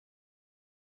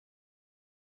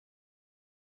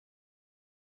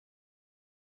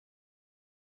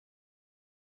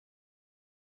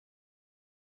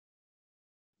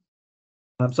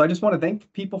So I just want to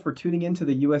thank people for tuning in to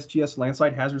the USGS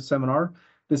Landslide Hazards Seminar.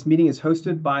 This meeting is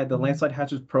hosted by the Landslide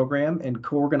Hazards Program and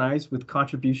co-organized with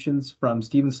contributions from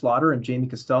Stephen Slaughter and Jamie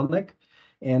Kostelnik.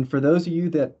 And for those of you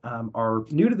that are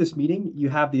new to this meeting, you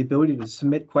have the ability to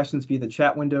submit questions via the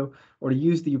chat window or to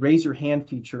use the raise your hand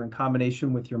feature in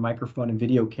combination with your microphone and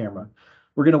video camera.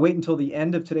 We're going to wait until the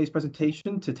end of today's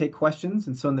presentation to take questions.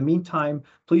 And so in the meantime,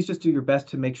 please just do your best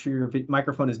to make sure your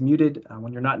microphone is muted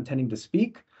when you're not intending to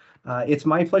speak. It's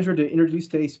my pleasure to introduce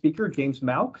today's speaker, James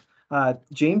Mauck.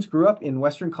 James grew up in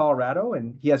Western Colorado,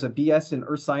 and he has a BS in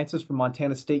Earth Sciences from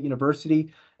Montana State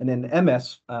University and an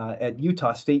MS at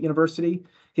Utah State University.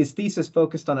 His thesis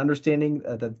focused on understanding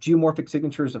the geomorphic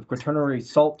signatures of quaternary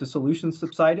salt dissolution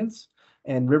subsidence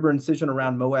and river incision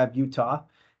around Moab, Utah.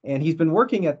 And he's been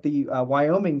working at the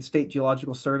Wyoming State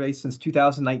Geological Survey since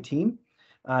 2019.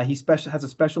 He has a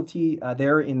specialty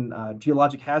there in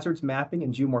geologic hazards mapping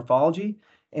and geomorphology.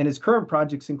 And his current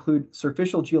projects include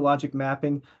surficial geologic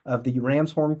mapping of the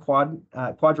Ramshorn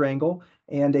quadrangle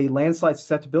and a landslide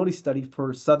susceptibility study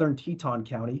for southern Teton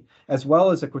County, as well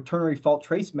as a quaternary fault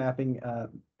trace mapping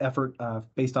effort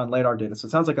based on LiDAR data. So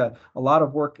it sounds like a lot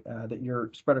of work that you're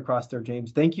spread across there,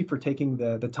 James. Thank you for taking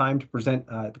the time to present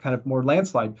the kind of more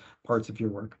landslide parts of your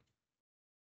work.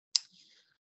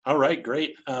 All right,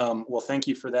 great. Well, thank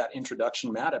you for that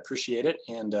introduction, Matt. I appreciate it,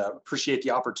 and appreciate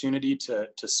the opportunity to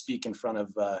speak in front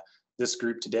of this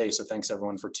group today. So thanks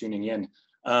everyone for tuning in.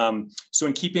 So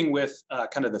in keeping with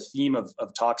kind of the theme of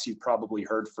talks you've probably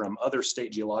heard from other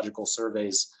state geological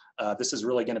surveys, this is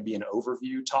really going to be an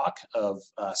overview talk of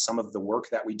some of the work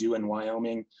that we do in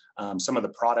Wyoming, some of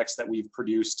the products that we've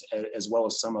produced, as well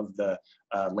as some of the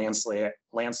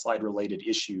landslide related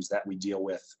issues that we deal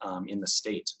with in the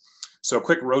state. So a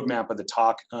quick roadmap of the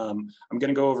talk. I'm going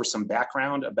to go over some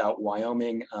background about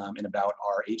Wyoming and about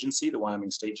our agency, the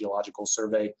Wyoming State Geological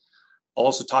Survey. I'll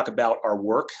also talk about our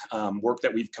work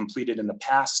that we've completed in the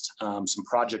past, some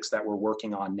projects that we're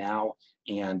working on now,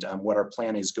 and what our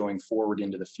plan is going forward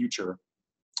into the future.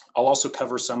 I'll also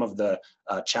cover some of the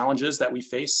challenges that we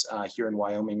face here in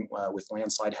Wyoming with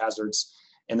landslide hazards.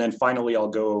 And then finally, I'll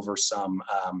go over some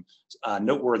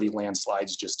noteworthy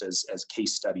landslides just as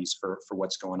case studies for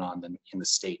what's going on in the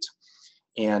state.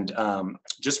 And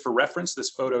just for reference,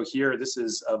 this photo here, this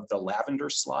is of the Lavender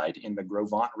Slide in the Gros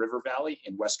Ventre River Valley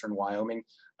in western Wyoming.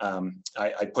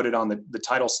 I put it on the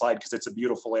title slide because it's a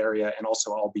beautiful area, and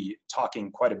also I'll be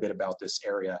talking quite a bit about this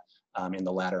area in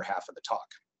the latter half of the talk.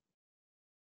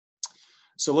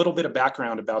 So a little bit of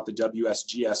background about the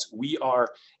WSGS. We are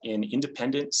an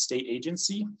independent state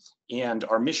agency, and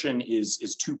our mission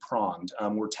is two-pronged.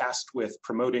 We're tasked with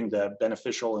promoting the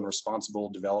beneficial and responsible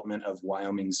development of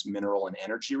Wyoming's mineral and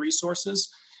energy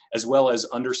resources, as well as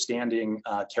understanding,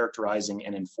 characterizing,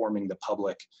 and informing the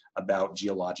public about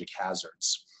geologic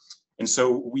hazards. And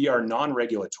so we are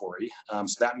non-regulatory,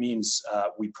 so that means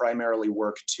we primarily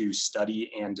work to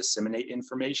study and disseminate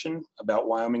information about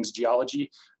Wyoming's geology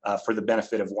for the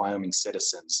benefit of Wyoming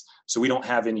citizens. So we don't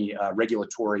have any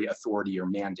regulatory authority or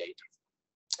mandate.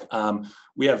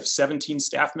 We have 17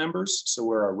 staff members, so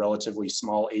we're a relatively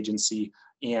small agency,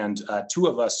 and 2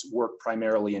 of us work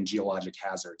primarily in geologic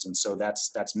hazards. And so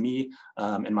that's me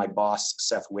and my boss,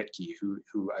 Seth Whitkey,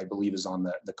 who I believe is on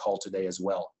the call today as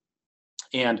well.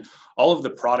 And all of the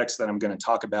products that I'm going to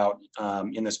talk about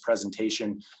in this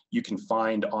presentation, you can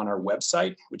find on our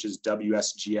website, which is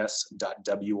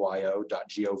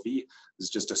wsgs.wyo.gov. This is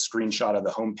just a screenshot of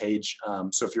the homepage.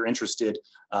 So if you're interested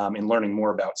in learning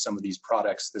more about some of these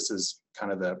products, this is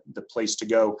kind of the place to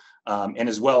go. And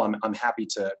as well, I'm happy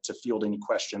to field any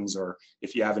questions, or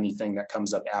if you have anything that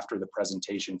comes up after the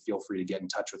presentation, feel free to get in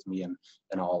touch with me and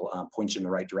I'll point you in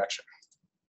the right direction.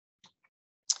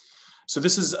 So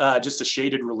this is just a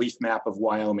shaded relief map of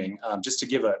Wyoming, just to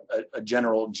give a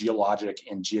general geologic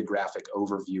and geographic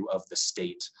overview of the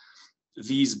state.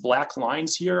 These black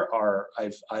lines here are,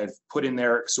 I've put in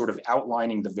there sort of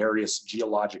outlining the various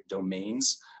geologic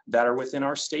domains that are within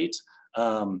our state.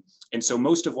 And so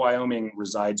most of Wyoming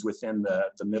resides within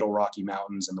the Middle Rocky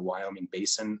Mountains and the Wyoming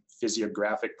Basin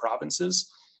physiographic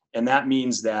provinces. And that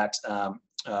means that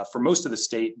for most of the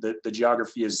state, the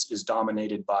geography is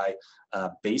dominated by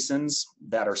basins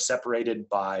that are separated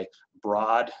by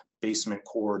broad basement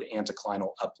chord anticlinal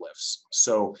uplifts.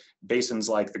 So basins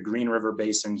like the Green River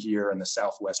Basin here in the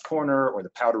southwest corner, or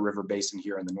the Powder River Basin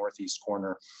here in the northeast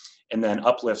corner, and then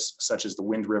uplifts such as the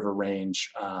Wind River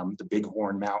Range, the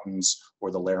Bighorn Mountains,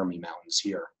 or the Laramie Mountains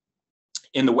here.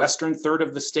 In the western third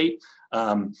of the state,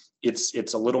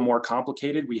 it's a little more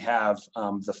complicated. We have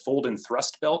the fold and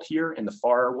thrust belt here in the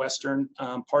far western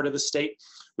part of the state,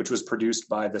 which was produced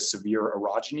by the severe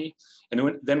orogeny.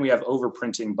 And then we have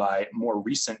overprinting by more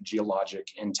recent geologic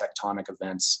and tectonic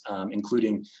events,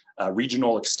 including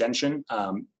regional extension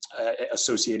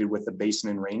associated with the Basin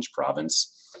and Range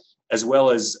province, as well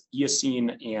as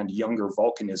Eocene and younger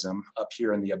volcanism up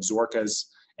here in the Absarokas.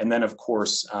 And then, of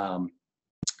course,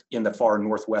 in the far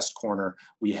northwest corner,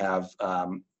 we have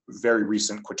very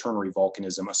recent Quaternary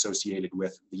volcanism associated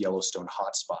with the Yellowstone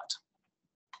hotspot.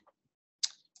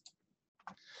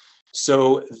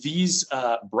 So these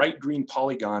bright green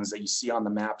polygons that you see on the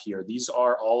map here, these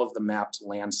are all of the mapped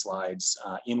landslides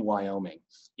in Wyoming.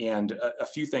 And a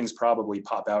few things probably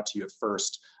pop out to you at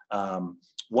first.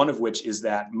 One of which is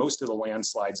that most of the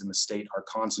landslides in the state are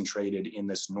concentrated in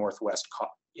this northwest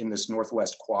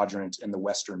quadrant in the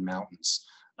western mountains.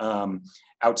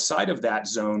 Outside of that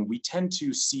zone, we tend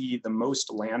to see the most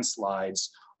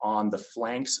landslides on the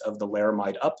flanks of the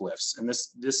Laramide uplifts. And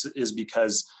this is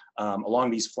because along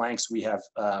these flanks, we have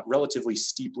relatively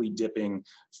steeply dipping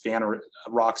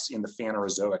rocks in the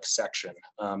Phanerozoic section.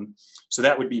 So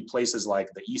that would be places like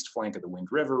the east flank of the Wind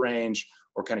River Range,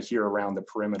 or kind of here around the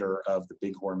perimeter of the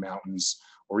Bighorn Mountains,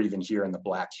 or even here in the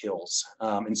Black Hills.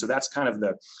 And so that's kind of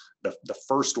the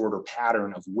first order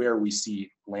pattern of where we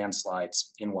see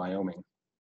landslides in Wyoming.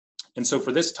 And so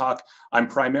for this talk, I'm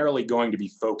primarily going to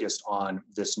be focused on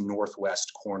this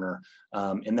northwest corner.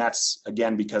 And that's,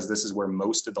 again, because this is where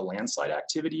most of the landslide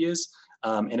activity is.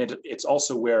 And it's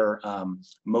also where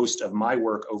most of my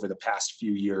work over the past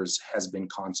few years has been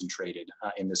concentrated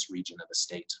in this region of the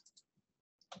state.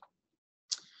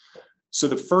 So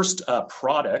the first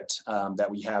product that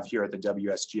we have here at the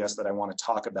WSGS that I want to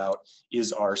talk about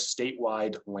is our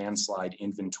statewide landslide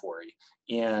inventory.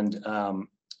 And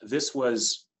this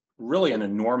was really an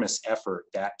enormous effort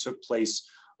that took place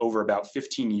over about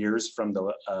 15 years from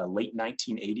the late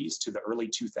 1980s to the early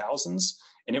 2000s.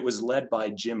 And it was led by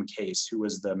Jim Case, who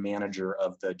was the manager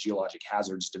of the Geologic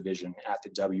Hazards Division at the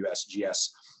WSGS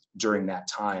during that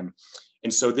time.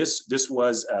 And so this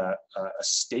was a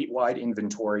statewide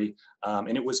inventory,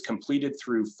 and it was completed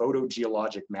through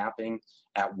photogeologic mapping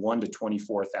at 1 to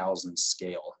 24,000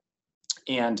 scale.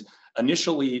 And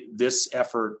initially, this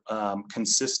effort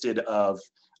consisted of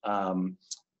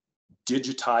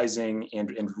digitizing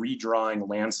and redrawing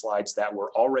landslides that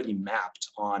were already mapped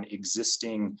on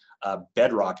existing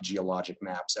bedrock geologic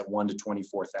maps at 1 to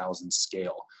 24,000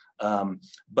 scale.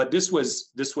 But this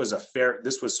was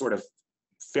sort of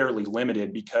fairly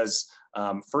limited because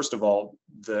first of all,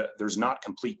 there's not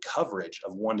complete coverage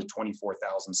of 1 to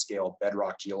 24,000 scale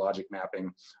bedrock geologic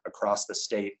mapping across the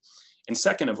state. And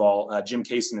second of all, Jim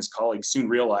Case and his colleagues soon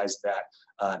realized that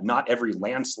not every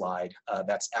landslide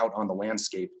that's out on the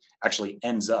landscape actually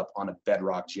ends up on a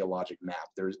bedrock geologic map.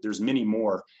 There's many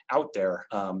more out there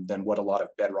than what a lot of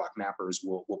bedrock mappers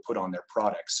will put on their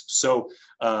products. So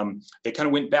they kind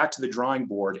of went back to the drawing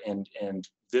board, and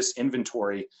this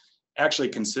inventory actually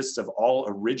consists of all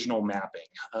original mapping,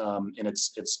 and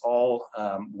it's all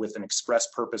with an express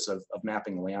purpose of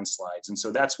mapping landslides. And so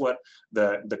that's what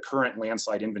the current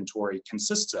landslide inventory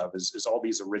consists of, is all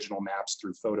these original maps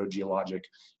through photogeologic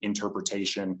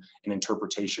interpretation and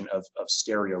interpretation of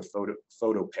stereo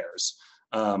photo pairs.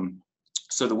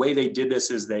 So the way they did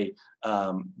this is they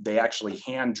actually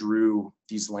hand drew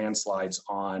these landslides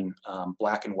on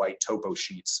black and white topo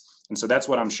sheets. And so that's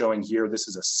what I'm showing here. This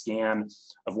is a scan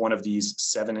of one of these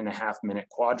 7.5-minute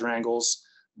quadrangles.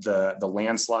 The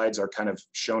landslides are kind of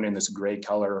shown in this gray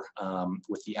color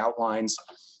with the outlines.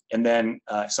 And then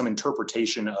some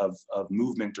interpretation of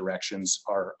movement directions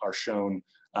are shown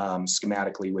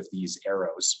schematically with these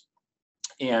arrows.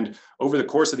 And over the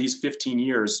course of these 15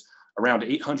 years, around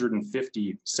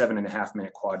 850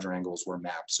 7.5-minute quadrangles were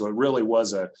mapped. So it really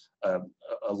was a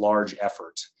large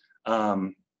effort.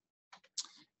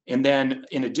 And then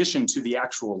in addition to the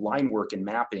actual line work and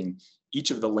mapping, each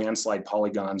of the landslide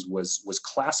polygons was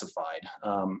classified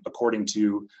according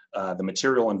to the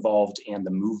material involved and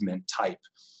the movement type.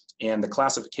 And the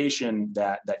classification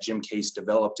that Jim Case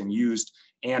developed and used,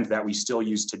 and that we still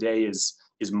use today, is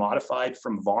modified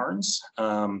from Varnes.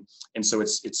 And so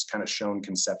it's kind of shown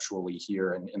conceptually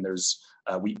here. And there's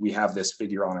we have this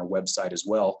figure on our website as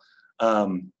well.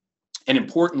 And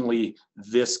importantly,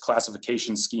 this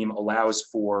classification scheme allows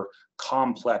for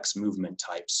complex movement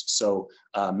types. So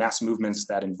mass movements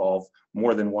that involve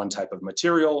more than one type of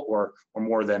material or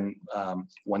more than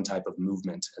one type of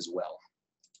movement as well.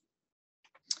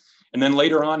 And then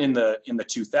later on in the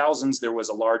 2000s, there was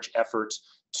a large effort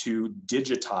to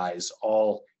digitize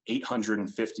all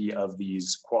 850 of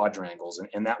these quadrangles.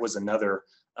 And that was another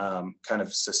kind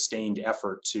of sustained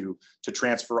effort to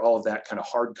transfer all of that kind of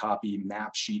hard copy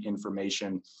map sheet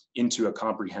information into a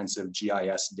comprehensive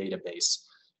GIS database.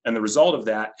 And the result of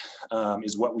that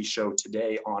is what we show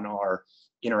today on our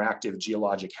interactive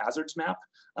geologic hazards map.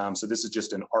 So this is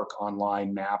just an ARC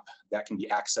online map that can be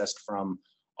accessed from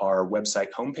our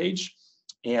website homepage.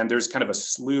 And there's kind of a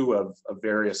slew of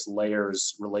various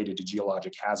layers related to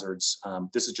geologic hazards.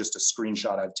 This is just a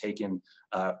screenshot I've taken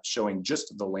showing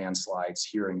just the landslides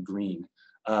here in green.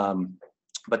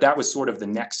 But that was sort of the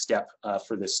next step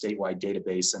for this statewide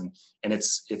database, and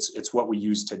it's what we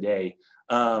use today.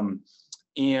 You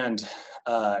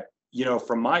know,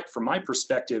 from my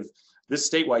perspective, this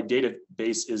statewide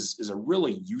database is a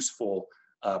really useful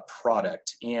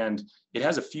product, and it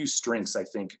has a few strengths, I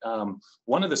think.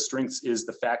 One of the strengths is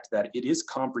the fact that it is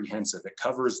comprehensive. It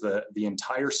covers the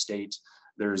entire state.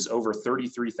 There's over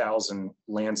 33,000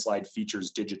 landslide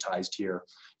features digitized here.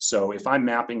 So if I'm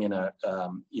mapping in a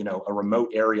you know, a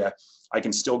remote area, I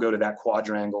can still go to that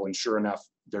quadrangle, and sure enough,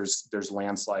 there's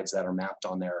landslides that are mapped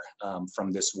on there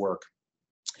from this work.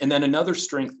 And then another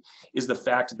strength is the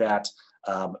fact that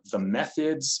the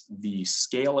methods, the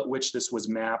scale at which this was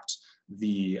mapped,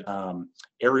 the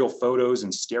aerial photos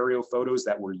and stereo photos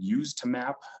that were used to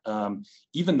map,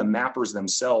 even the mappers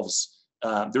themselves,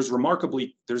 there's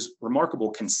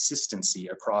remarkable consistency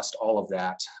across all of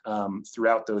that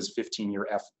throughout those 15-year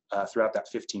throughout that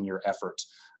 15-year effort.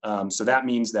 So that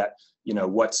means that, you know,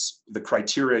 what's the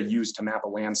criteria used to map a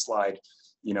landslide,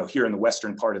 you know, here in the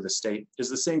western part of the state is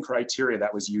the same criteria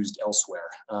that was used elsewhere.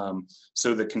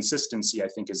 So the consistency, I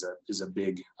think, is a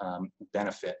big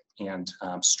benefit and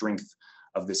strength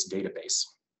of this database.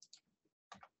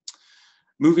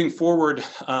 Moving forward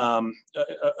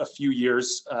a few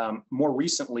years, more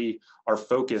recently, our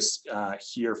focus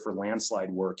here for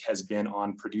landslide work has been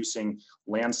on producing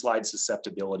landslide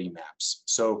susceptibility maps.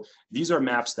 So these are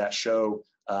maps that show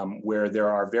where there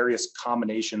are various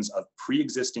combinations of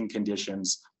pre-existing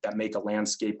conditions that make a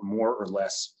landscape more or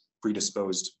less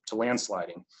predisposed to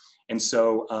landsliding. And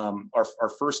so our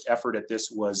first effort at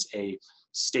this was a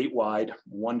statewide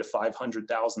 1 to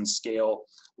 500,000 scale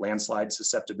landslide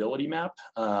susceptibility map.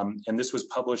 And this was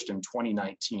published in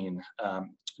 2019,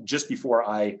 just before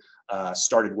I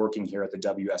started working here at the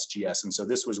WSGS. And so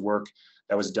this was work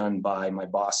that was done by my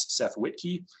boss, Seth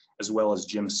Whitkey, as well as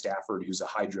Jim Stafford, who's a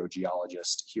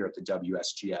hydrogeologist here at the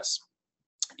WSGS.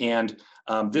 And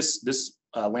this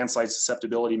landslide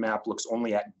susceptibility map looks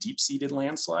only at deep-seated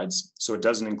landslides. So it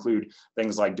doesn't include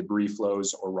things like debris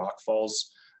flows or rock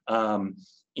falls.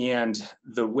 And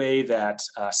the way that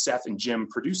Seth and Jim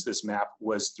produced this map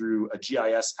was through a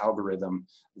GIS algorithm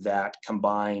that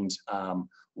combined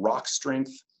rock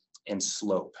strength and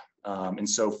slope. And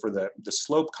so for the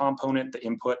slope component, the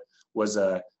input was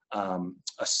a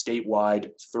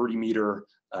statewide 30-meter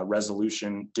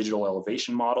resolution digital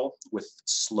elevation model with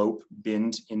slope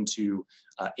binned into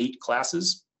 8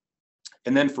 classes.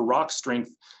 And then for rock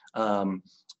strength,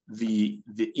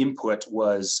 the input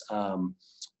was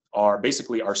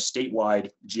basically our statewide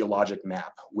geologic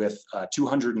map with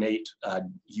 208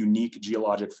 unique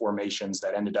geologic formations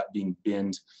that ended up being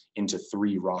binned into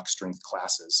 3 rock strength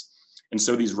classes. And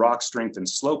so these rock strength and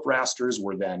slope rasters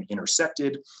were then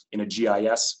intersected in a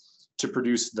GIS to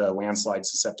produce the landslide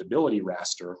susceptibility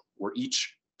raster, where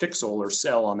each pixel or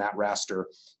cell on that raster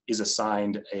is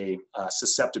assigned a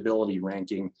susceptibility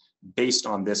ranking based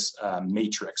on this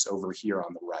matrix over here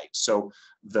on the right. So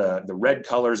the red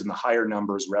colors and the higher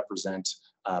numbers represent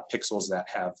pixels that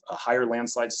have a higher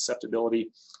landslide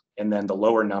susceptibility, and then the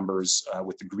lower numbers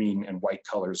with the green and white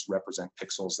colors represent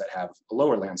pixels that have a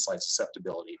lower landslide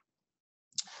susceptibility.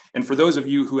 And for those of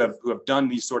you who have done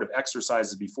these sort of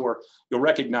exercises before, you'll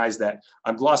recognize that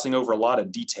I'm glossing over a lot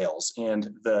of details, and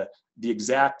the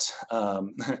exact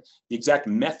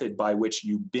method by which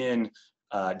you bin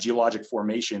geologic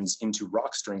formations into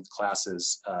rock strength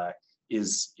classes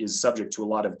is subject to a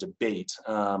lot of debate,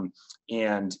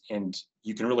 and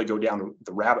you can really go down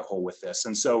the rabbit hole with this.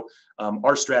 And so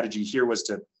our strategy here was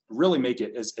to really make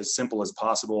it as simple as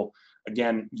possible.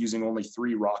 Again, using only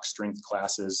 3 rock strength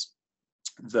classes.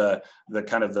 The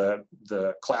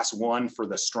class 1 for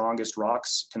the strongest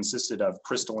rocks consisted of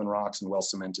crystalline rocks and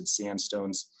well-cemented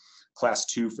sandstones. Class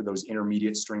 2 for those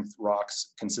intermediate strength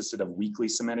rocks consisted of weakly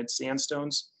cemented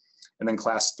sandstones. And then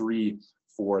class 3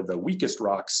 for the weakest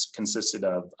rocks consisted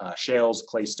of shales,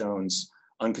 claystones,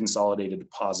 unconsolidated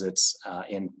deposits,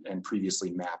 and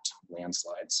previously mapped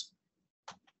landslides.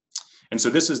 And so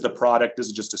this is the product. This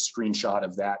is just a screenshot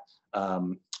of that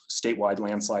statewide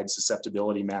landslide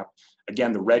susceptibility map.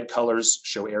 Again, the red colors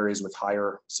show areas with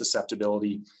higher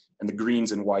susceptibility, and the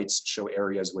greens and whites show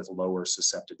areas with lower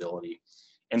susceptibility.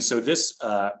 And so this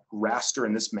raster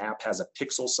in this map has a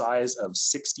pixel size of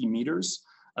 60 meters.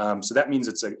 So that means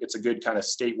it's a good kind of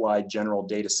statewide general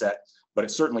data set, but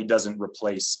it certainly doesn't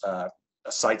replace a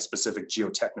site-specific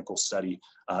geotechnical study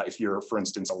if you're, for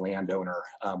instance, a landowner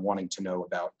wanting to know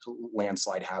about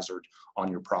landslide hazard on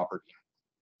your property.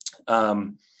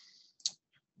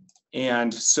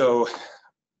 And so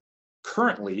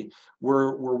currently,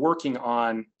 we're working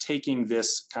on taking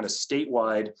this kind of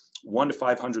statewide 1 to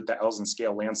 500,000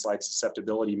 scale landslide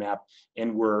susceptibility map,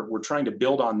 and we're trying to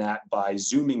build on that by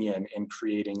zooming in and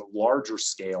creating larger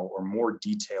scale or more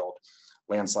detailed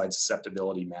landslide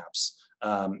susceptibility maps.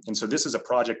 And so this is a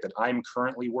project that I'm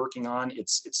currently working on.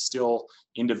 It's still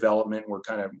in development.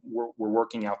 We're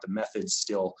working out the methods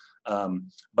still.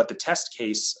 But the test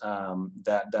case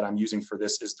that I'm using for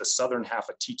this is the southern half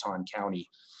of Teton County.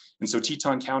 And so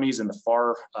Teton County is in the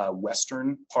far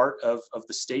western part of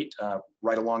the state,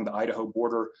 right along the Idaho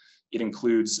border. It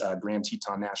includes Grand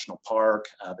Teton National Park,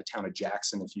 the town of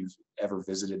Jackson, if you've ever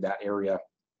visited that area.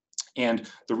 And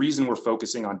the reason we're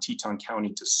focusing on Teton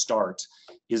County to start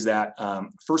is that,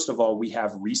 first of all, we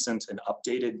have recent and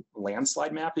updated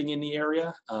landslide mapping in the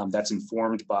area that's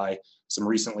informed by some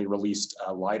recently released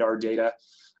LiDAR data.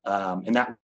 And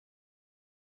that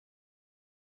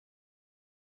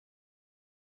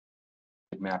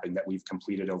mapping that we've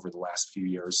completed over the last few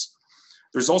years.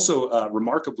 There's also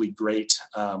remarkably great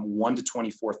 1 to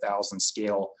 24,000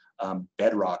 scale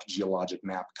bedrock geologic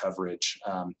map coverage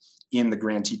in the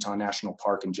Grand Teton National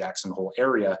Park and Jackson Hole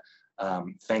area,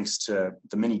 thanks to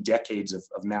the many decades of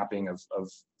mapping of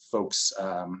folks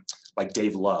like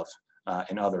Dave Love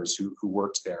and others who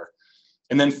worked there.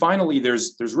 And then finally,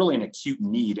 there's really an acute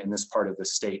need in this part of the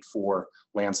state for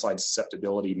landslide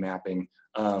susceptibility mapping.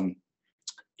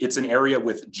 It's an area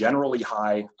with generally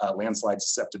high landslide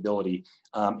susceptibility,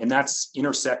 and that's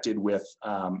intersected with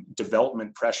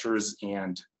development pressures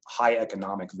and high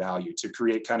economic value to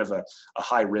create kind of a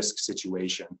high risk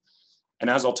situation. And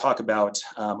as I'll talk about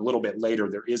a little bit later,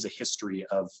 there is a history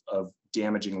of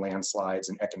damaging landslides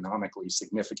and economically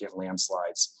significant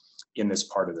landslides in this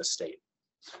part of the state.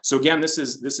 So again, this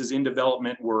is in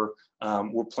development. We're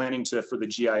planning to, for the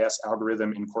GIS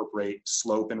algorithm, incorporate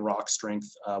slope and rock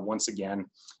strength once again,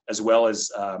 as well as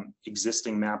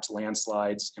existing mapped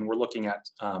landslides. And we're looking at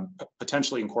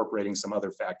potentially incorporating some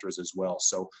other factors as well.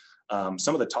 So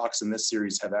some of the talks in this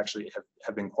series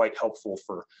have been quite helpful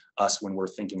for us when we're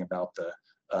thinking about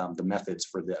the methods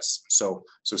for this. So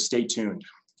stay tuned.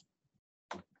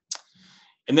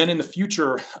 And then in the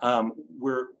future,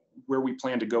 where we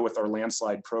plan to go with our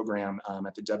landslide program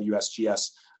at the WSGS,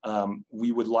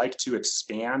 we would like to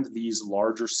expand these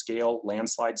larger scale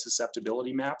landslide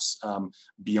susceptibility maps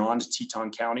beyond Teton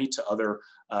County to other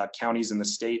counties in the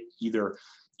state, either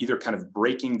kind of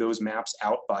breaking those maps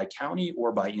out by county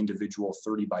or by individual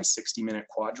 30 by 60 minute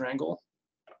quadrangle.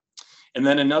 And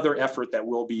then another effort that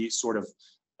will be sort of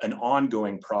an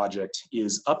ongoing project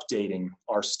is updating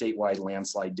our statewide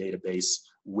landslide database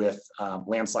with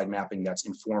landslide mapping that's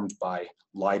informed by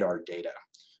LiDAR data.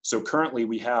 So currently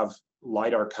we have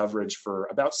LiDAR coverage for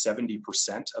about 70%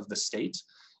 of the state.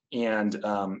 And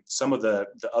some of the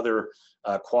other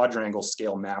quadrangle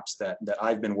scale maps that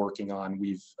I've been working on,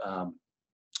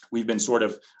 we've been sort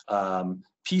of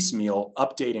piecemeal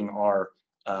updating our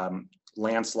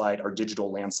our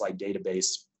digital landslide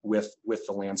database with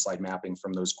the landslide mapping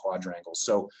from those quadrangles.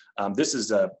 So this is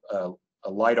a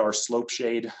LiDAR slope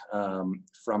shade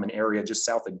from an area just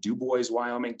south of DuBois,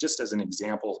 Wyoming. Just as an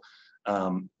example,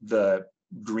 the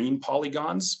green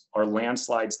polygons are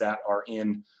landslides that are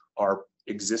in our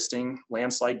existing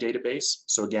landslide database.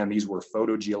 So again, these were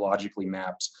photogeologically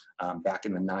mapped back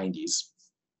in the 90s.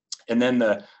 And then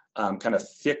the kind of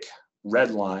thick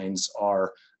red lines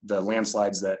are the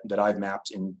landslides that I've mapped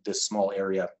in this small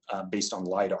area based on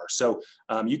LiDAR. So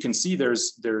you can see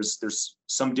there's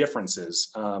some differences.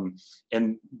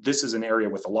 And this is an area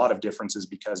with a lot of differences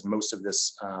because most of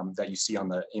this that you see on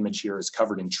the image here is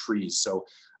covered in trees. So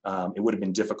it would have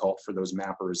been difficult for those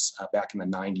mappers back in the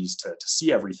 90s to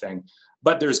see everything.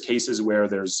 But there's cases where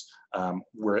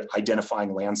we're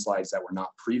identifying landslides that were not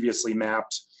previously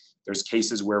mapped. There's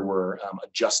cases where we're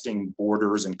adjusting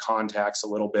borders and contacts a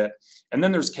little bit. And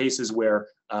then there's cases where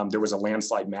there was a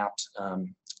landslide mapped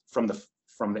from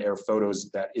the air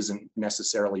photos that isn't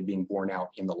necessarily being borne out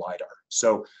in the LiDAR.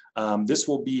 So this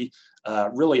will be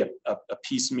really a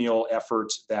piecemeal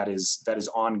effort that is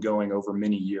ongoing over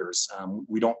many years.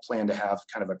 We don't plan to have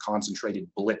kind of a concentrated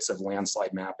blitz of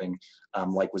landslide mapping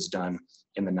like was done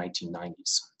in the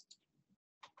 1990s.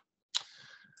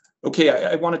 Okay,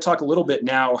 I want to talk a little bit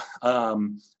now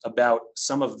about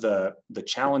some of the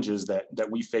challenges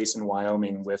that we face in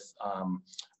Wyoming with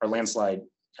our landslide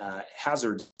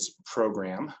hazards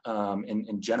program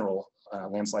in general,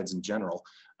 landslides in general.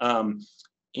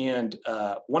 And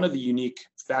one of the unique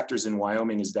factors in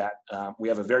Wyoming is that we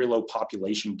have a very low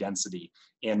population density,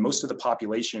 and most of the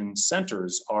population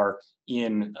centers are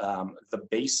in the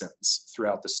basins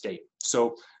throughout the state.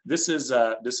 So this is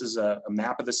a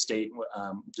map of the state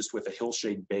just with a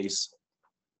hillshade base.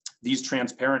 These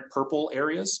transparent purple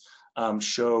areas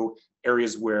show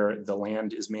areas where the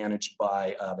land is managed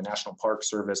by the National Park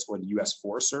Service or the U.S.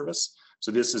 Forest Service.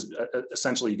 So this is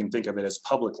essentially, you can think of it as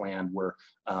public land where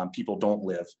people don't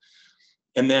live.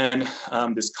 And then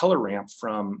this color ramp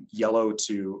from yellow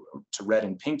to red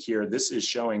and pink here, this is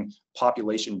showing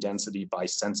population density by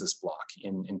census block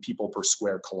in people per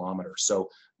square kilometer. So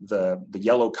the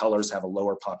yellow colors have a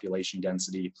lower population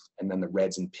density, and then the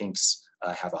reds and pinks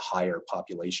have a higher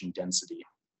population density.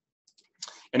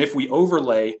 And if we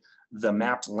overlay the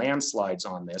mapped landslides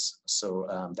on this,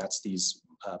 so that's these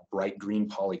bright green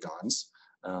polygons.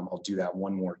 I'll do that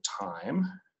one more time.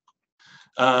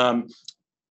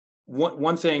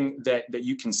 One thing that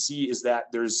you can see is that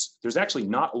there's actually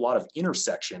not a lot of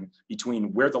intersection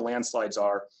between where the landslides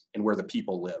are and where the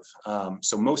people live.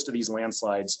 So most of these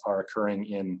landslides are occurring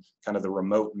in kind of the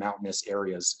remote mountainous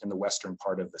areas in the western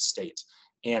part of the state.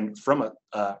 And from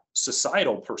a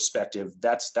societal perspective,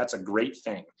 that's a great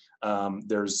thing.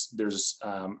 There's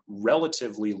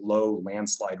relatively low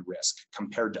landslide risk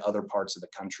compared to other parts of the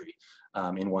country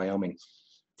in Wyoming.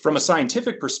 From a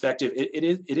scientific perspective,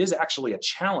 it is actually a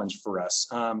challenge for us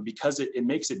because it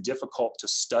makes it difficult to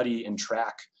study and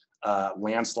track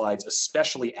landslides,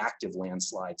 especially active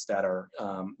landslides that are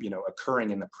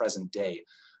occurring in the present day.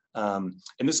 And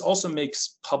this also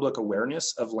makes public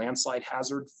awareness of landslide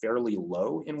hazard fairly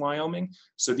low in Wyoming.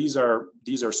 So these are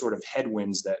sort of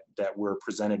headwinds that we're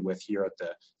presented with here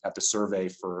at the survey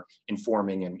for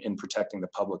informing and protecting the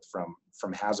public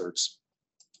from hazards.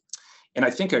 And I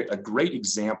think a great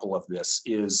example of this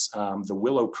is the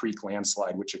Willow Creek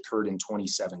landslide, which occurred in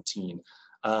 2017.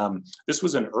 This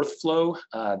was an earth flow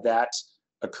that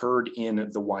occurred in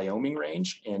the Wyoming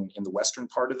range in the western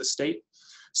part of the state.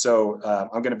 So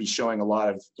I'm going to be showing a lot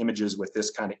of images with this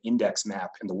kind of index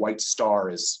map, and the white star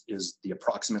is the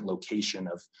approximate location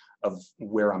of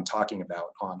where I'm talking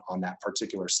about on that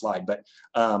particular slide. But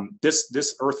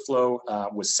this earth flow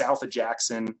was south of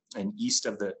Jackson and east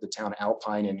of the town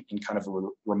Alpine in kind of a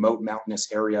remote mountainous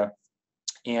area.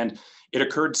 And it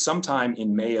occurred sometime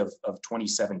in May of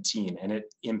 2017, and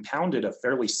it impounded a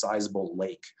fairly sizable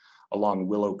lake along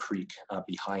Willow Creek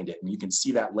behind it. And you can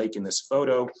see that lake in this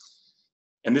photo.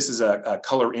 And this is a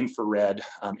color infrared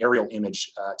aerial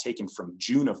image taken from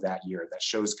June of that year that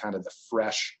shows kind of the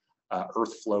fresh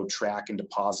earth flow track and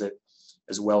deposit,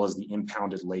 as well as the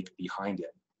impounded lake behind it.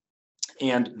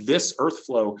 And this earth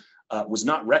flow was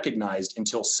not recognized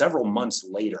until several months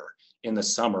later in the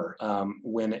summer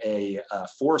when a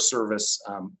Forest Service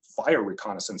fire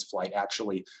reconnaissance flight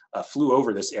actually flew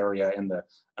over this area, and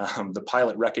the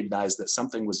pilot recognized that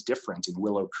something was different in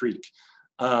Willow Creek.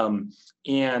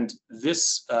 And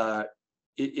this,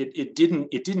 it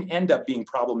didn't end up being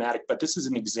problematic, but this is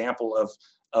an example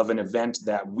of an event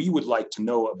that we would like to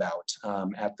know about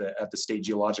at the State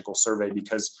Geological Survey,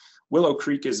 because Willow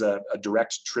Creek is a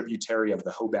direct tributary of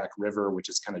the Hoback River, which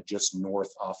is kind of just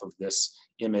north off of this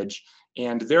image.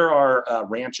 And there are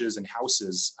ranches and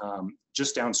houses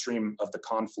just downstream of the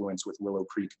confluence with Willow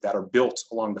Creek that are built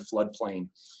along the floodplain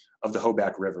of the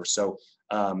Hoback River. So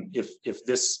if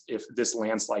this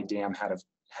landslide dam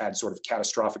had sort of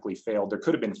catastrophically failed, there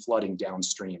could have been flooding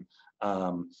downstream.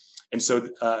 And so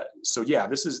yeah,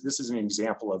 this is an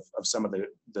example of some of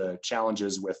the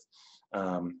challenges with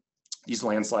these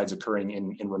landslides occurring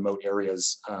in remote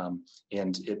areas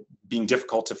and it being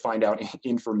difficult to find out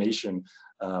information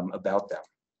about them.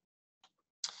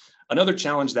 Another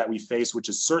challenge that we face, which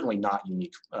is certainly not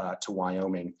unique to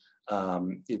Wyoming,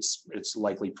 it's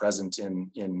likely present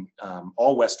in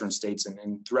all Western states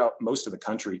and throughout most of the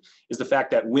country, is the fact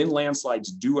that when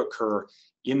landslides do occur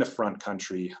in the front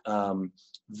country,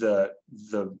 the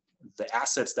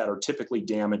assets that are typically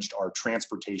damaged are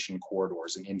transportation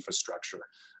corridors and infrastructure.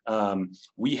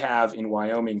 We have in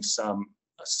Wyoming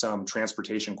some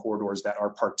transportation corridors that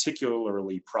are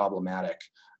particularly problematic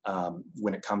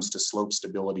when it comes to slope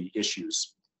stability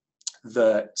issues.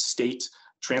 The state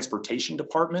transportation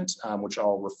department, which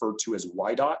I'll refer to as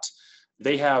WYDOT,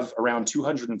 they have around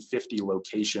 250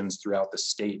 locations throughout the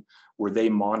state where they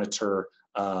monitor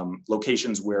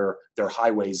locations where their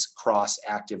highways cross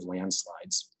active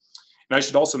landslides. And I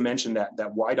should also mention that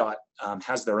WYDOT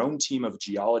has their own team of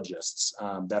geologists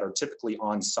that are typically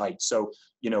on site. So,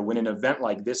 when an event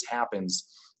like this happens,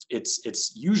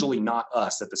 it's usually not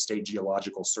us at the State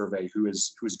Geological Survey who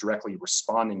is directly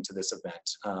responding to this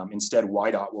event. Instead,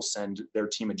 WYDOT will send their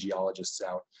team of geologists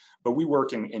out. But we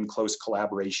work in close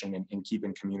collaboration and keep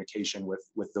in communication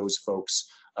with those folks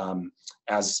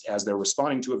as they're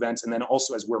responding to events, and then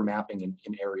also as we're mapping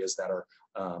in areas that are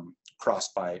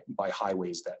crossed by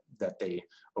highways that they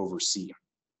oversee.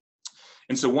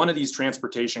 And so one of these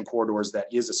transportation corridors that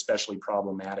is especially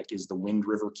problematic is the Wind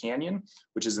River Canyon,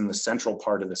 which is in the central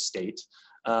part of the state.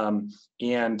 And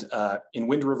in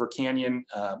Wind River Canyon,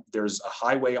 there's a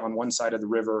highway on one side of the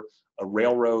river, a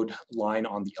railroad line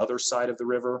on the other side of the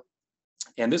river.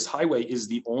 And this highway is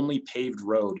the only paved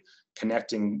road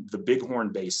connecting the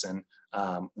Bighorn Basin,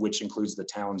 which includes the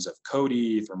towns of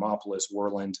Cody, Thermopolis,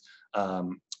 Worland,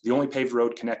 the only paved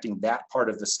road connecting that part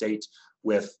of the state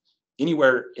with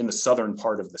anywhere in the southern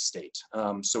part of the state.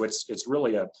 So it's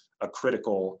really a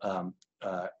critical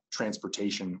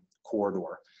transportation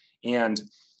corridor. And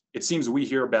it seems we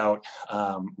hear about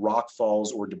rock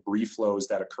falls or debris flows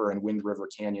that occur in Wind River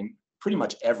Canyon pretty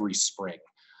much every spring.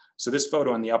 So this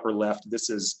photo on the upper left,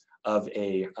 this is of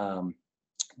a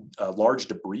large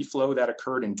debris flow that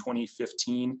occurred in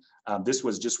 2015. This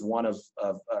was just one of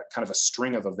kind of a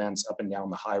string of events up and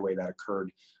down the highway that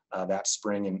occurred that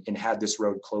spring and had this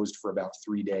road closed for about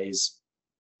 3 days.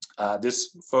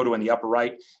 This photo in the upper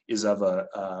right is of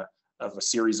a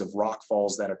series of rock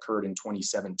falls that occurred in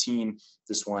 2017.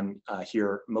 This one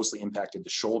here mostly impacted the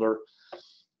shoulder.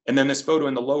 And then this photo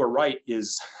in the lower right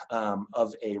is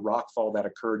of a rock fall that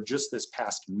occurred just this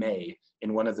past May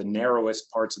in one of the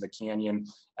narrowest parts of the canyon,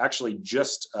 actually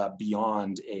just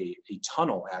beyond a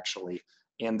tunnel, actually.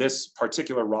 And this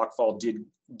particular rock fall did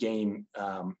gain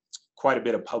quite a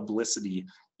bit of publicity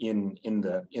in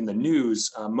the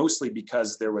news, mostly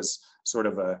because there was sort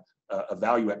of a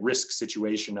value at risk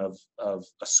situation of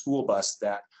a school bus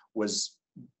that was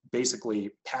basically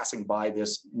passing by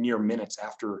this mere minutes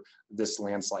after this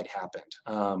landslide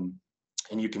happened.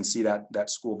 And you can see that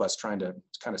school bus trying to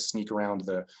kind of sneak around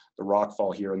the rock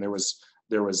fall here. And there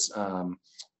was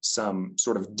some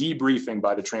sort of debriefing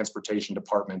by the transportation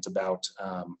department about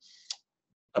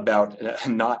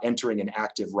not entering an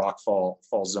active rock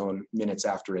fall zone minutes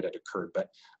after it had occurred. But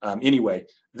anyway,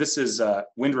 this is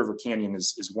Wind River Canyon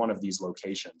is one of these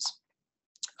locations.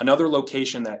 Another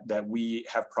location that we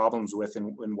have problems with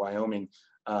in Wyoming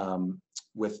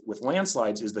with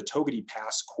landslides is the Togety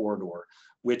Pass corridor,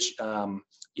 which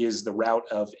is the route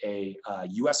of a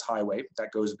US highway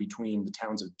that goes between the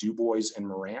towns of Dubois and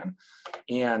Moran.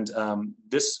 And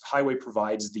this highway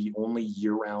provides the only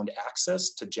year-round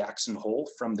access to Jackson Hole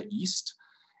from the east.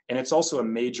 And it's also a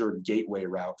major gateway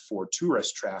route for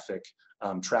tourist traffic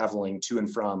traveling to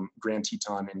and from Grand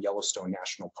Teton and Yellowstone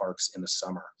National Parks in the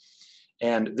summer.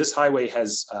 And this highway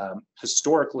has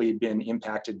historically been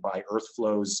impacted by earth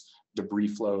flows, debris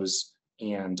flows,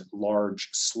 and large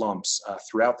slumps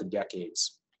throughout the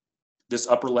decades. This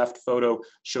upper left photo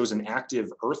shows an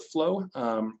active earth flow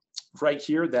right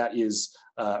here that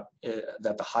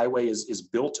the highway is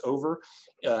built over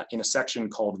in a section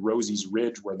called Rosie's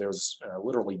Ridge, where there's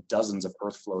literally dozens of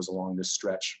earth flows along this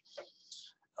stretch.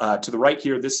 To the right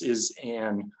here, this is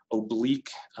an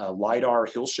oblique LiDAR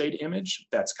hillshade image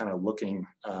that's kind of looking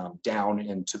down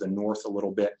into the north a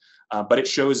little bit, but it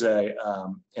shows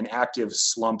an active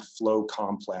slump flow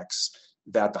complex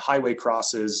that the highway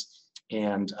crosses,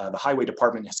 and the highway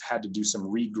department has had to do some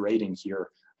regrading here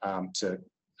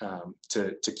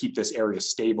to keep this area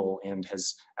stable, and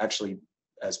has actually,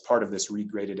 as part of this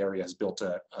regraded area, has built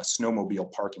a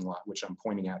snowmobile parking lot, which I'm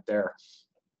pointing at there.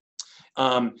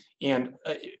 And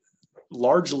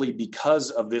largely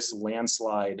because of this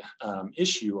landslide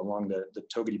issue along the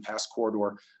Togety Pass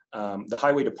corridor, the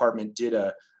highway department did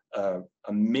a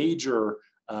major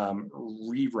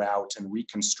reroute and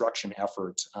reconstruction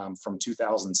effort from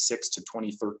 2006 to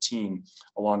 2013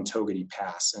 along Togety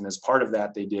Pass. And as part of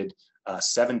that, they did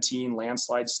 17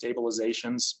 landslide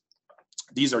stabilizations.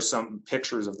 These are some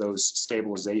pictures of those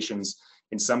stabilizations.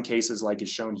 In some cases, like is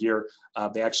shown here,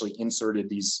 they actually inserted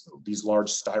these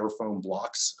large styrofoam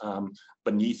blocks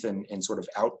beneath and sort of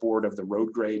outboard of the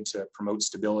road grade to promote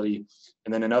stability.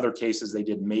 And then in other cases, they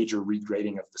did major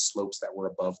regrading of the slopes that were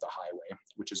above the highway,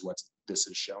 which is what this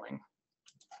is showing.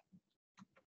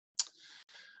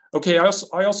 Okay, I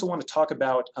also want to talk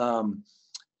about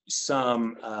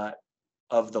some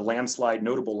of the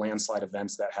notable landslide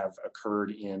events that have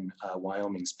occurred in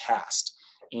Wyoming's past.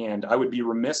 And I would be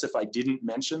remiss if I didn't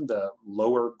mention the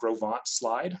lower Grovant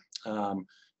slide.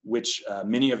 which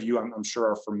many of you, I'm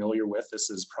sure, are familiar with. This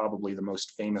is probably the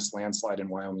most famous landslide in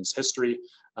Wyoming's history.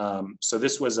 So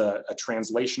this was a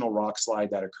translational rock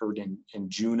slide that occurred in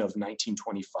June of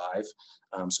 1925.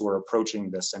 So we're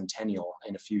approaching the centennial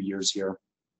in a few years here.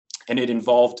 And it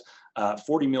involved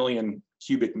 40 million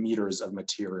cubic meters of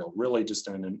material, really just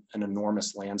an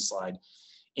enormous landslide.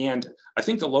 And I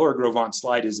think the lower Gros Ventre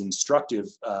slide is instructive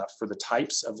for the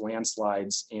types of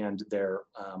landslides and their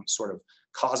sort of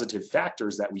causative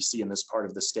factors that we see in this part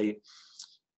of the state,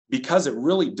 because it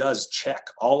really does check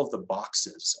all of the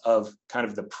boxes of kind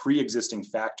of the pre-existing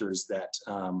factors that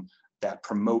that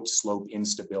promote slope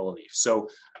instability. So,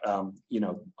 you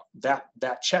know, that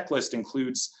checklist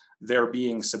includes there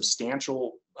being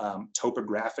substantial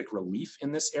topographic relief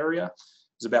in this area.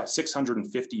 It's about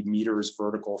 650 meters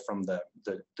vertical from the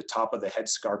top of the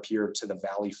headscarp here to the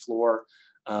valley floor.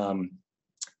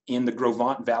 In the Gros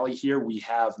Ventre Valley here, we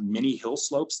have many hill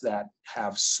slopes that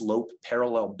have slope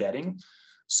parallel bedding.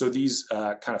 So these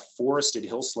kind of forested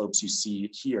hill slopes you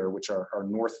see here, which are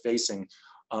north facing,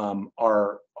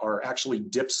 are actually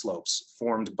dip slopes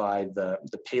formed by the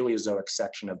Paleozoic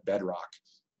section of bedrock.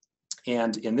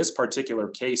 And in this particular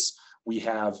case, we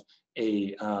have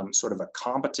a sort of a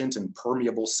competent and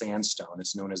permeable sandstone.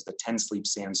 It's known as the Ten Sleep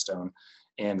sandstone.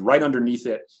 And right underneath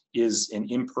it is an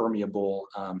impermeable,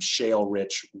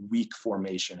 shale-rich, weak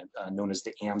formation known as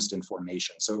the Amsden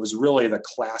Formation. So it was really the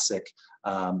classic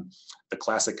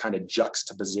kind of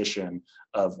juxtaposition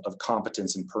of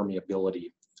competence and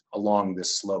permeability along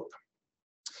this slope.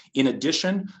 In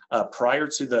addition, prior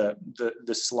to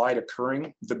the slide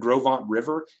occurring, the Gros Ventre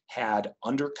River had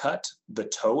undercut the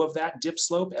toe of that dip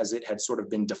slope as it had sort of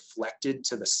been deflected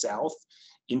to the south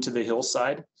into the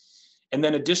hillside. And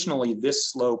then additionally,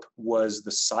 this slope was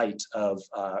the site of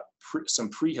some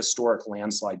prehistoric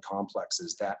landslide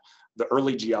complexes that the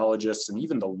early geologists and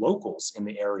even the locals in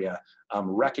the area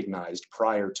recognized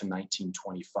prior to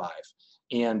 1925.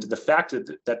 And the fact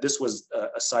that this was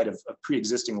a site of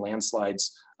pre-existing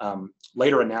landslides,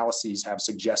 later analyses have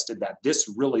suggested that this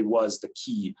really was the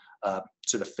key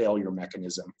to the failure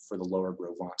mechanism for the lower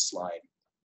Gros Ventre slide.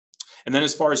 And then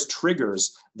as far as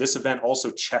triggers, this event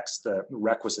also checks the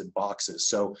requisite boxes.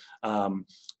 So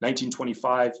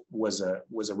 1925 was a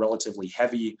relatively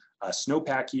heavy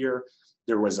snowpack year.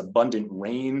 There was abundant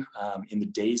rain in the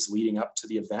days leading up to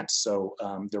the event. So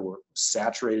there were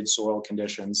saturated soil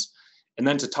conditions. And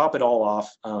then to top it all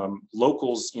off,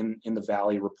 locals in the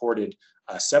valley reported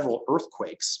several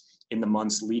earthquakes in the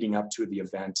months leading up to the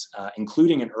event,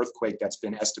 including an earthquake that's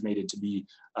been estimated to be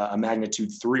a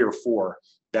magnitude 3 or 4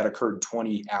 that occurred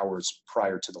 20 hours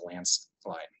prior to the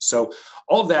landslide. So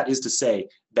all of that is to say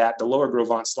that the lower Gros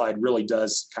Ventre slide really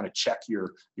does kind of check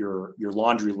your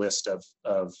laundry list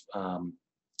of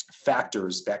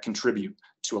factors that contribute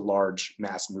to a large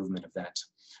mass movement event.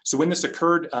 So when this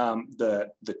occurred,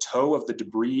 the toe of the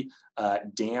debris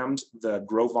dammed the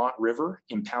Gros Ventre River,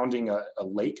 impounding a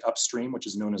lake upstream, which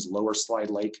is known as Lower Slide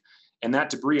Lake. And that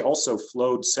debris also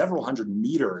flowed several hundred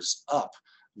meters up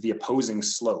the opposing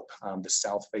slope, the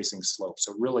south-facing slope.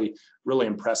 So really, really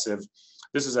impressive.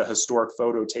 This is a historic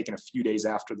photo taken a few days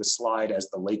after the slide as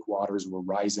the lake waters were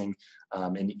rising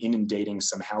and inundating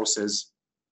some houses.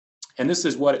 And this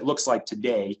is what it looks like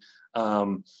today.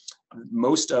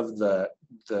 Most of the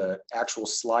actual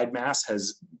slide mass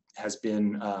has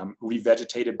been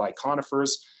revegetated by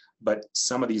conifers, but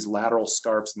some of these lateral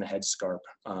scarps in the headscarp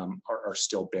are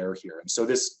still bare here. And so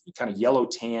this kind of yellow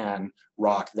tan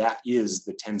rock, that is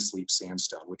the Ten Sleep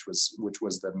sandstone, which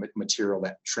was the material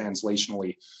that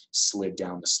translationally slid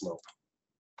down the slope.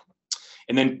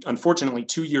 And then unfortunately,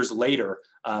 2 years later,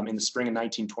 in the spring of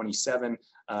 1927,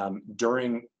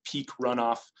 during peak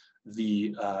runoff,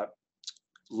 the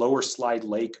Lower Slide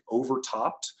Lake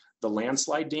overtopped the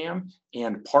landslide dam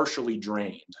and partially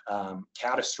drained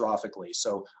catastrophically.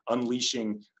 So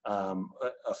unleashing a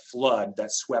flood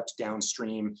that swept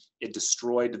downstream. It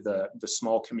destroyed the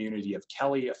small community of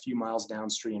Kelly a few miles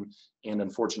downstream, and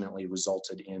unfortunately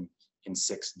resulted in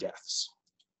 6 deaths.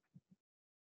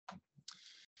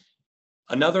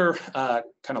 Another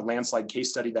kind of landslide case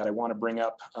study that I want to bring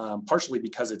up, partially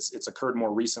because it's occurred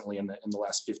more recently in the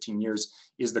last 15 years,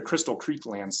 is the Crystal Creek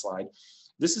landslide.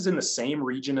 This is in the same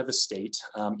region of the state,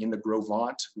 in the Gros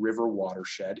Ventre River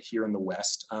watershed here in the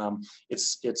west.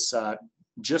 It's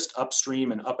just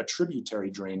upstream and up a tributary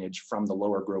drainage from the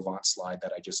lower Gros Ventre slide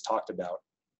that I just talked about.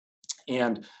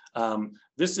 And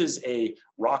this is a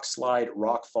rock slide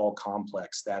rockfall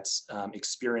complex that's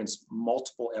experienced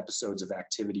multiple episodes of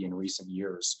activity in recent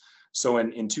years. So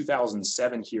in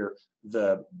 2007 here,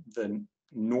 the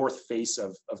north face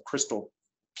of Crystal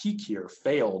Peak here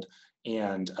failed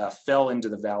and fell into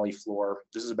the valley floor.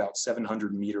 This is about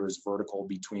 700 meters vertical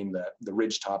between the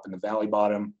ridge top and the valley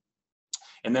bottom.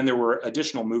 And then there were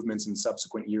additional movements in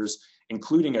subsequent years,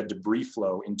 including a debris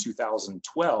flow in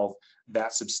 2012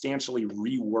 that substantially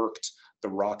reworked the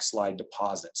rock slide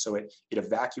deposit. So it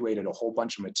evacuated a whole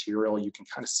bunch of material. You can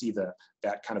kind of see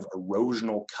that kind of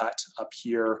erosional cut up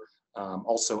here,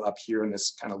 also up here in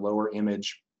this kind of lower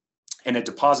image. And it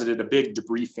deposited a big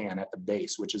debris fan at the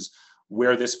base, which is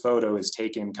where this photo is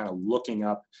taken, kind of looking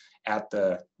up at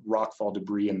the rockfall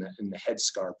debris in the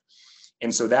headscarp.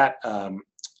 And so that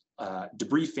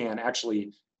debris fan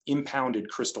actually impounded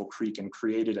Crystal Creek and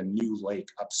created a new lake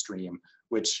upstream,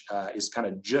 which is kind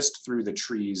of just through the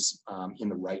trees in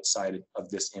the right side of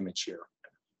this image here.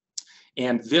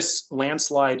 And this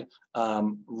landslide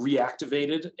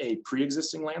reactivated a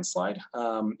pre-existing landslide.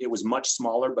 It was much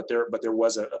smaller, but there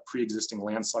was a pre-existing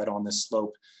landslide on this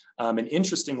slope. And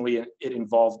interestingly, it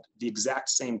involved the exact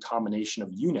same combination of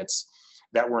units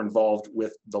that were involved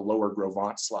with the lower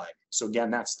Grovant slide. So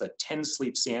again, that's the 10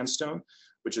 sleep sandstone,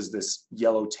 which is this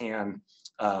yellow tan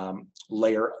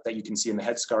layer that you can see in the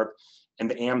headscarp, and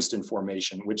the Amsden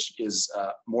formation, which is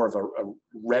more of a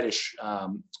reddish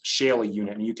shaly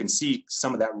unit. And you can see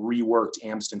some of that reworked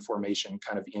Amsden formation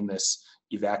kind of in this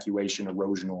evacuation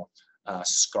erosional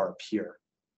scarp here.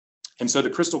 And so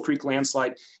the Crystal Creek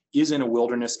landslide is in a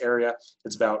wilderness area.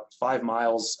 It's about 5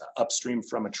 miles upstream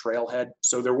from a trailhead.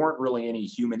 So there weren't really any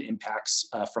human impacts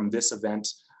from this event.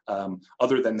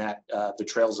 Other than that, the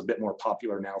trail is a bit more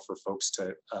popular now for folks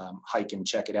to hike and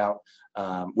check it out,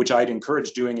 which I'd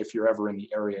encourage doing if you're ever in the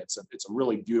area. It's a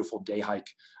really beautiful day hike,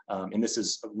 and this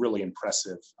is a really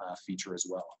impressive feature as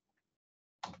well.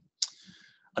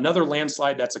 Another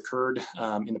landslide that's occurred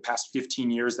in the past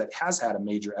 15 years that has had a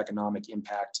major economic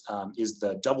impact is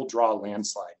the Double Draw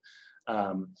landslide,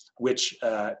 which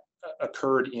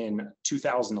occurred in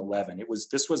 2011.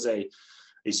 This was a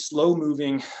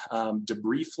slow-moving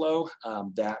debris flow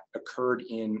that occurred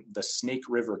in the Snake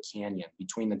River Canyon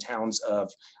between the towns of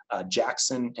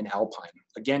Jackson and Alpine,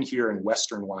 again here in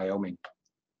western Wyoming.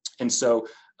 And so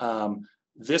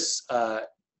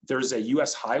there's a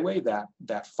U.S. highway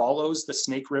that follows the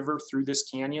Snake River through this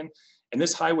canyon, and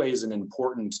this highway is an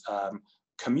important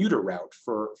commuter route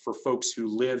for folks who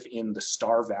live in the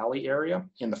Star Valley area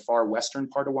in the far western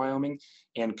part of Wyoming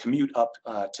and commute up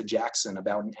to Jackson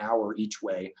about an hour each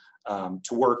way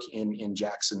to work in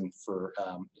Jackson.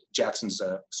 Jackson's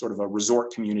sort of a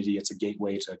resort community. It's a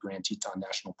gateway to Grand Teton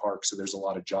National Park, so there's a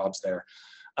lot of jobs there.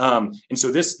 And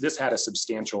so this had a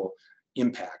substantial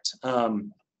impact.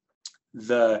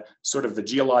 The sort of the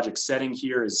geologic setting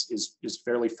here is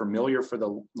fairly familiar for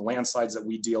the landslides that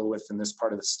we deal with in this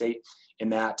part of the state, in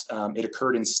that it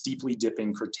occurred in steeply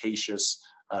dipping Cretaceous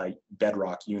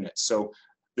bedrock units. So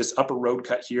this upper road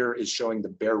cut here is showing the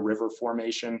Bear River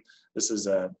Formation. This is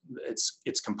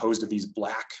it's composed of these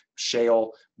black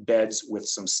shale beds with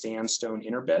some sandstone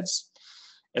interbeds.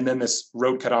 And then this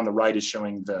road cut on the right is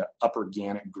showing the Upper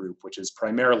Gannett Group, which is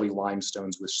primarily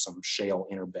limestones with some shale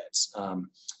interbeds.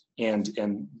 And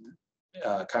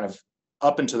kind of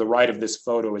up and to the right of this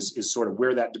photo is sort of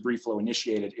where that debris flow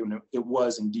initiated. It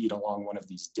was indeed along one of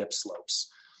these dip slopes.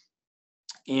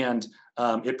 And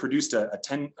it produced a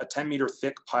 10 meter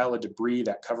thick pile of debris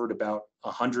that covered about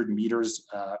 100 meters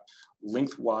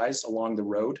lengthwise along the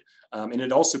road. And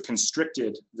it also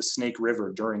constricted the Snake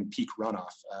River during peak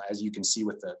runoff, as you can see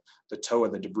with the toe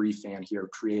of the debris fan here,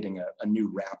 creating a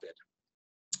new rapid.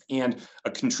 And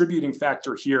a contributing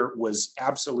factor here was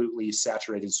absolutely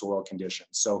saturated soil conditions.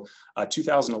 So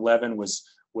 2011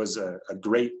 was a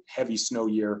great heavy snow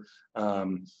year.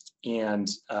 And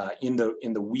in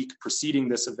the week preceding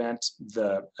this event,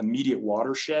 the immediate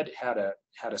watershed had a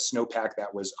snowpack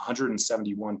that was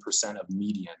 171% of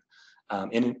median.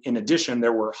 And in addition,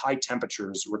 there were high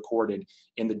temperatures recorded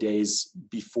in the days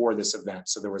before this event.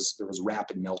 So there was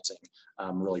rapid melting,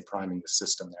 really priming the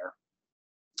system there.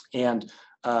 And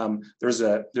there's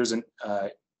an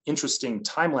interesting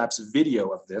time-lapse video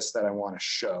of this that I want to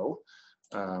show.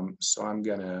 So I'm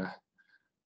gonna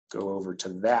go over to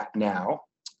that now.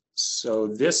 So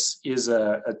this is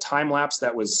a time-lapse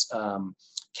that was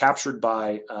captured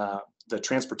by the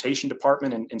transportation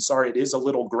department, and sorry, it is a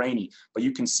little grainy, but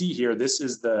you can see here, this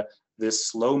is this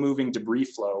slow-moving debris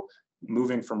flow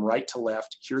moving from right to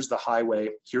left. Here's the highway,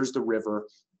 here's the river.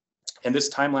 And this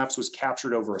time lapse was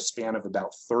captured over a span of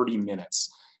about 30 minutes.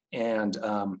 And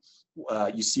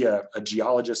you see a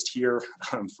geologist here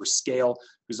for scale,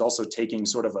 who's also taking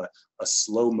sort of a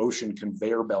slow motion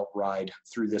conveyor belt ride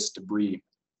through this debris.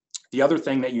 The other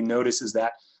thing that you notice is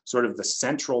that sort of the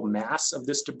central mass of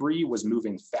this debris was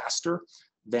moving faster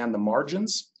than the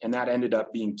margins, and that ended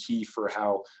up being key for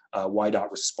how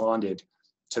WYDOT responded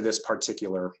to this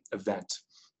particular event.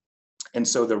 And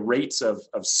so the rates of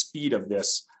speed of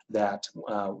this that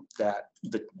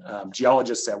the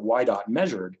geologists at WYDOT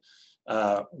measured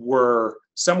were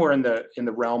somewhere in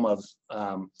the realm of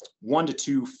 1 to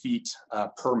 2 feet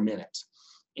per minute,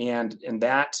 and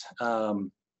that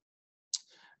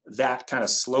that kind of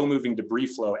slow moving debris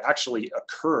flow actually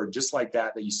occurred just like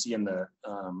that you see in the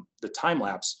time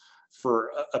lapse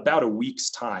for about a week's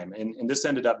time, and this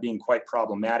ended up being quite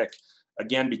problematic,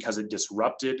 again, because it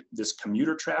disrupted this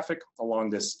commuter traffic along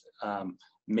this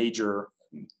major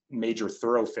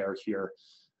thoroughfare here.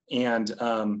 And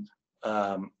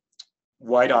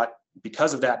WYDOT,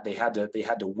 because of that, they had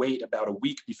to wait about a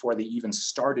week before they even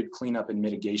started cleanup and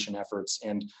mitigation efforts,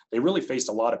 and they really faced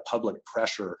a lot of public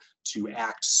pressure to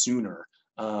act sooner.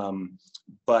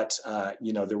 But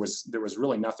you know, there was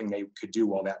really nothing they could do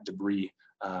while that debris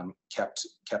kept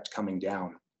coming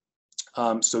down.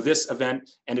 So this event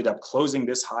ended up closing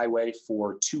this highway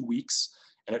for 2 weeks,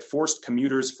 and it forced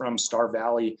commuters from Star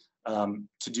Valley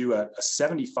to do a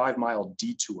 75-mile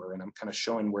detour, and I'm kind of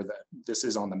showing where this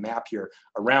is on the map here,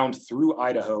 around through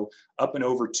Idaho, up and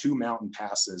over 2 mountain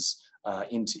passes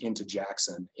into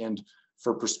Jackson. And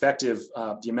for perspective,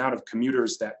 the amount of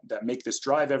commuters that make this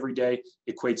drive every day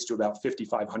equates to about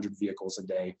 5,500 vehicles a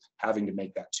day having to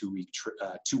make that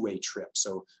two-way trip.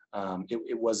 So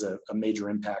it was a major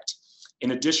impact.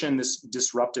 In addition, this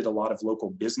disrupted a lot of local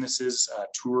businesses,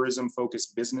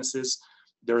 tourism-focused businesses.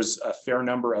 There's a fair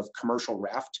number of commercial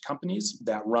raft companies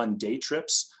that run day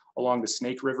trips along the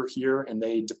Snake River here, and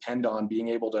they depend on being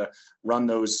able to run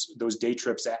those day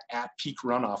trips at peak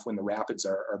runoff when the rapids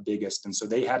are biggest. And so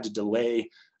they had to delay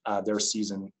their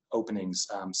season openings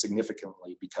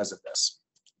significantly because of this.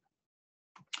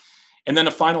 And then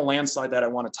a final landslide that I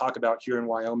want to talk about here in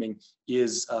Wyoming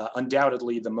is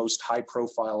undoubtedly the most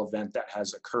high-profile event that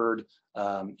has occurred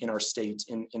in our state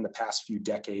in the past few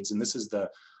decades. And this is the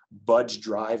Budge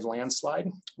Drive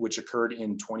landslide, which occurred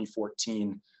in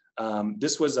 2014.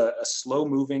 This was a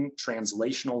slow-moving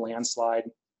translational landslide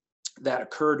that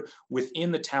occurred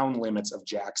within the town limits of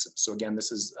Jackson. So again,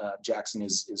 this is Jackson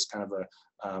is kind of a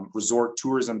resort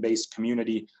tourism-based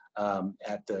community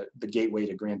at the gateway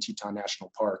to Grand Teton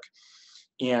National Park.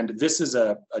 And this is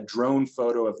a drone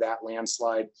photo of that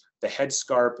landslide. The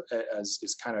headscarp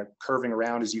is kind of curving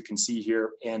around, as you can see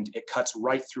here, and it cuts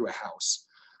right through a house.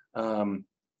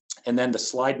 And then the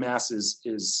slide mass is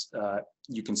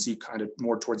you can see kind of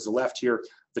more towards the left here.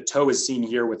 The toe is seen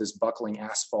here with this buckling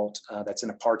asphalt that's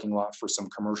in a parking lot for some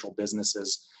commercial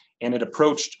businesses. And it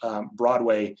approached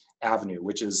Broadway Avenue,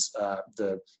 which is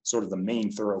the sort of the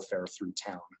main thoroughfare through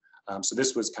town. So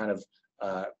this was kind of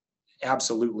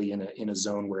absolutely in a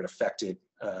zone where it affected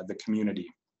the community.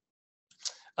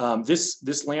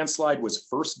 This landslide was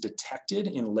first detected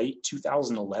in late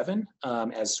 2011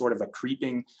 as sort of a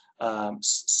creeping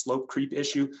slope creep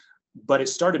issue, but it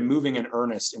started moving in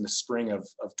earnest in the spring of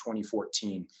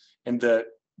 2014. And the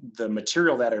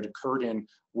material that it occurred in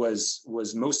was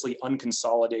mostly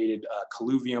unconsolidated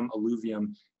colluvium,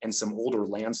 alluvium, and some older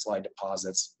landslide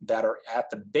deposits that are at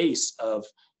the base of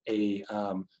a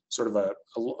sort of a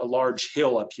large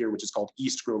hill up here, which is called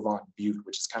East Grovant Butte,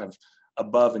 which is kind of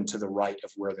above and to the right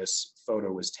of where this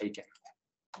photo was taken.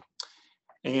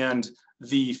 And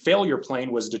the failure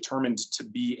plane was determined to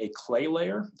be a clay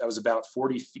layer that was about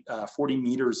 40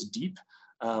 meters deep,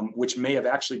 which may have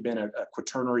actually been a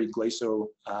quaternary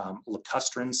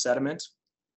glaciolacustrine sediment.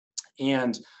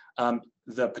 And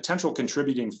the potential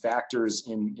contributing factors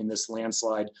in this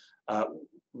landslide,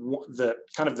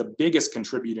 the biggest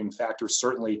contributing factor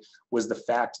certainly was the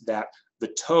fact that the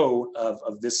toe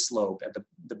of this slope at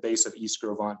the base of East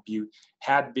Grovant Butte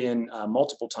had been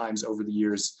multiple times over the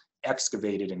years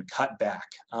excavated and cut back.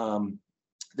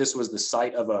 This was the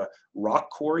site of a rock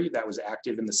quarry that was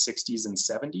active in the 60s and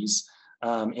 70s.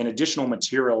 And additional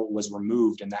material was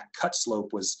removed, and that cut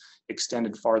slope was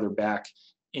extended farther back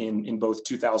in both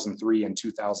 2003 and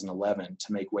 2011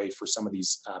 to make way for some of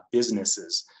these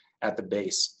businesses at the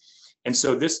base. And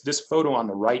so this photo on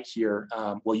the right here,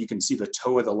 well, you can see the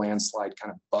toe of the landslide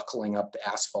kind of buckling up the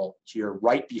asphalt here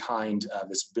right behind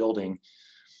this building.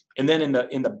 And then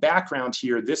in the background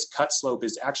here, this cut slope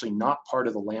is actually not part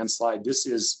of the landslide. This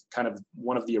is kind of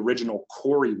one of the original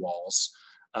quarry walls,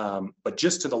 but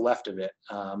just to the left of it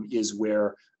is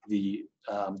where the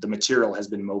material has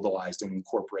been mobilized and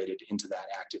incorporated into that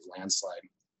active landslide.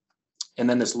 And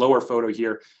then this lower photo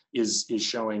here is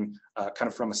showing kind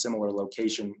of from a similar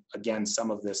location, again,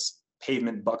 some of this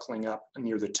pavement buckling up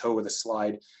near the toe of the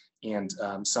slide. and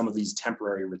some of these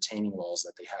temporary retaining walls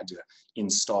that they had to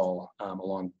install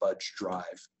along Budge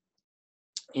Drive.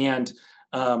 And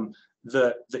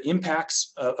the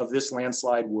impacts of this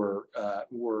landslide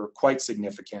were quite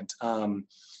significant.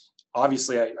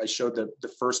 Obviously, I showed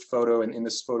the first photo, and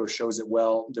this photo shows it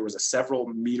well. There was a several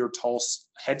meter tall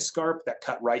headscarp that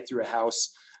cut right through a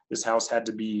house. This house had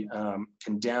to be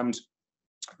condemned.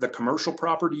 The commercial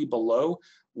property below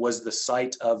was the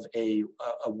site of a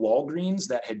Walgreens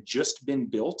that had just been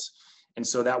built. And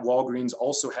so that Walgreens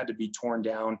also had to be torn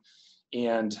down.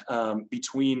 And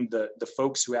between the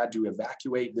folks who had to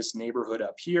evacuate this neighborhood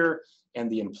up here and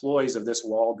the employees of this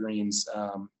Walgreens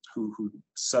who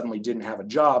suddenly didn't have a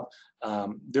job,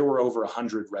 there were over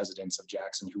 100 residents of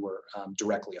Jackson who were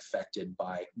directly affected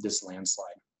by this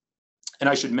landslide. And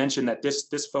I should mention that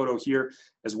this photo here,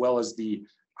 as well as the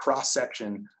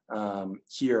cross-section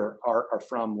here, are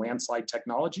from Landslide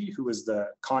Technology, who is the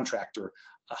contractor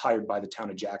hired by the town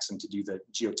of Jackson to do the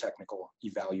geotechnical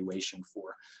evaluation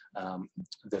for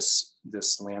this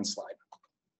landslide.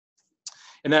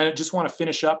 And then I just want to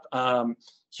finish up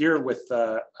here with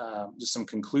just some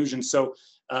conclusions. So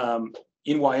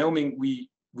in Wyoming, we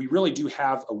really do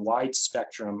have a wide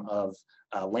spectrum of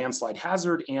landslide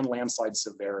hazard and landslide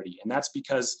severity. And that's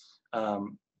because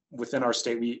within our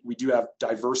state, we do have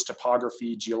diverse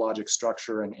topography, geologic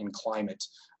structure, and climate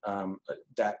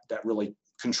that really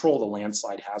control the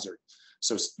landslide hazard.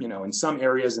 So, you know, in some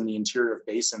areas in the interior of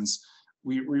basins,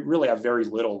 we really have very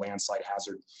little landslide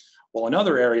hazard. While in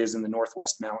other areas in the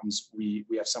Northwest Mountains, we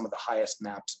have some of the highest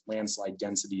mapped landslide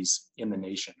densities in the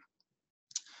nation.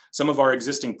 Some of our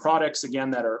existing products,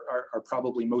 again, that are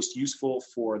probably most useful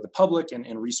for the public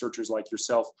and researchers like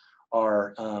yourself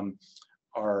are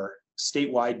our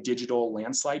statewide digital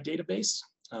landslide database,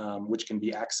 which can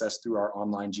be accessed through our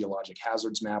online geologic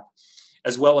hazards map,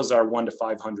 as well as our 1 to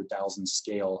 500,000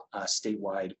 scale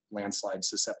statewide landslide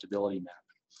susceptibility map.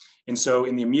 And so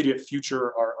in the immediate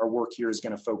future, our work here is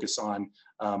going to focus on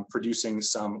producing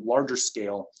some larger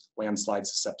scale landslide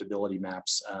susceptibility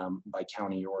maps by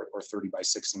county or 30 by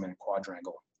 60 minute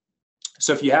quadrangle.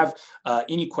 So if you have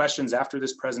any questions after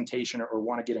this presentation or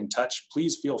want to get in touch,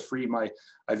 please feel free.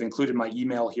 I've included my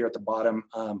email here at the bottom.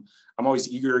 I'm always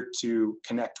eager to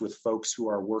connect with folks who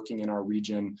are working in our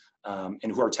region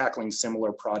and who are tackling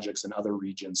similar projects in other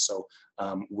regions. So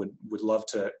would love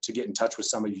to get in touch with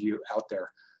some of you out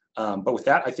there. But with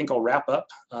that, I think I'll wrap up,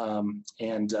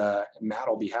 and Matt,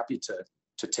 I'll be happy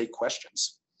to take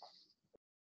questions.